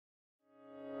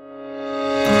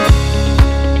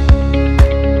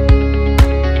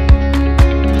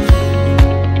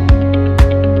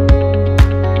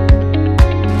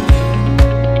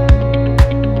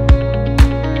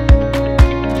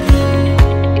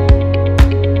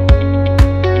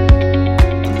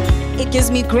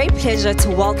gives me great pleasure to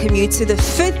welcome you to the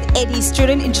 5th EDHE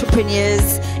Student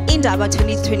Entrepreneurs Indaba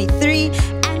 2023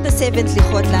 and the 7th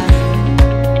Lekgotla.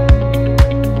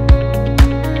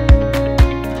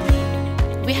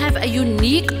 We have a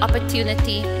unique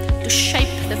opportunity to shape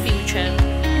the future.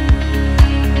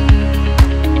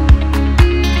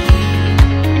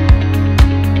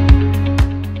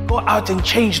 Go out and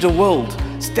change the world.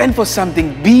 Stand for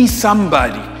something. Be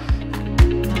somebody.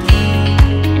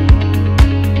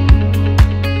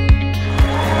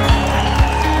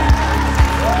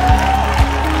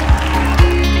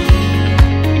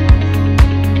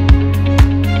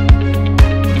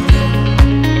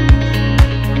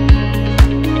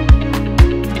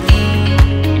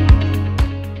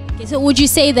 So would you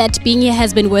say that being here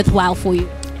has been worthwhile for you?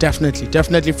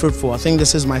 Definitely fruitful. I think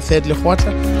this is my 3rd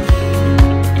Lekgotla.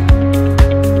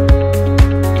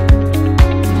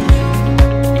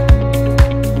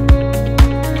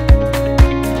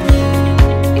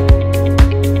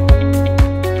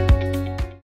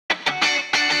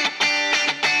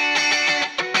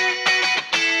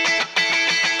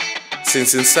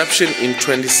 Since inception in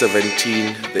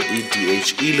 2017, the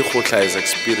EDHE Lekgotla has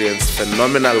experienced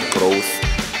phenomenal growth,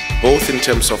 both in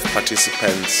terms of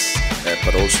participants,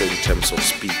 but also in terms of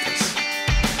speakers.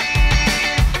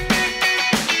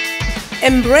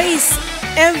 Embrace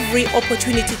every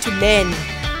opportunity to learn,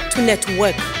 to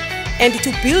network, and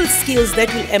to build skills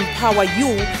that will empower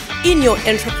you in your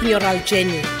entrepreneurial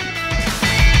journey.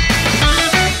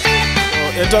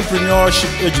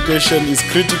 Entrepreneurship education is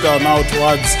critical now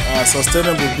towards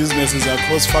sustainable businesses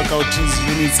across faculties,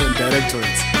 units and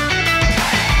directorates.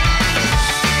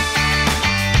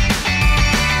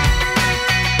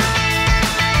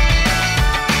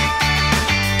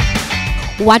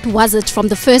 What was it from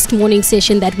the first morning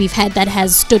session that we've had that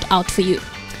has stood out for you?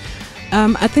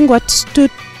 I think what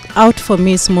stood out for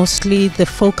me is mostly the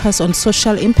focus on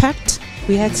social impact.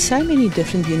 We had so many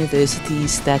different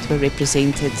universities that were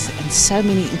represented and so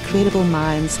many incredible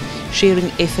minds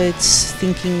sharing efforts,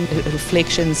 thinking,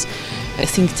 reflections, a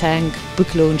think tank,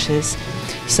 book launches.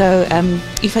 So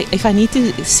if I need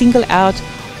to single out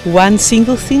one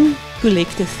single thing,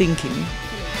 collective thinking.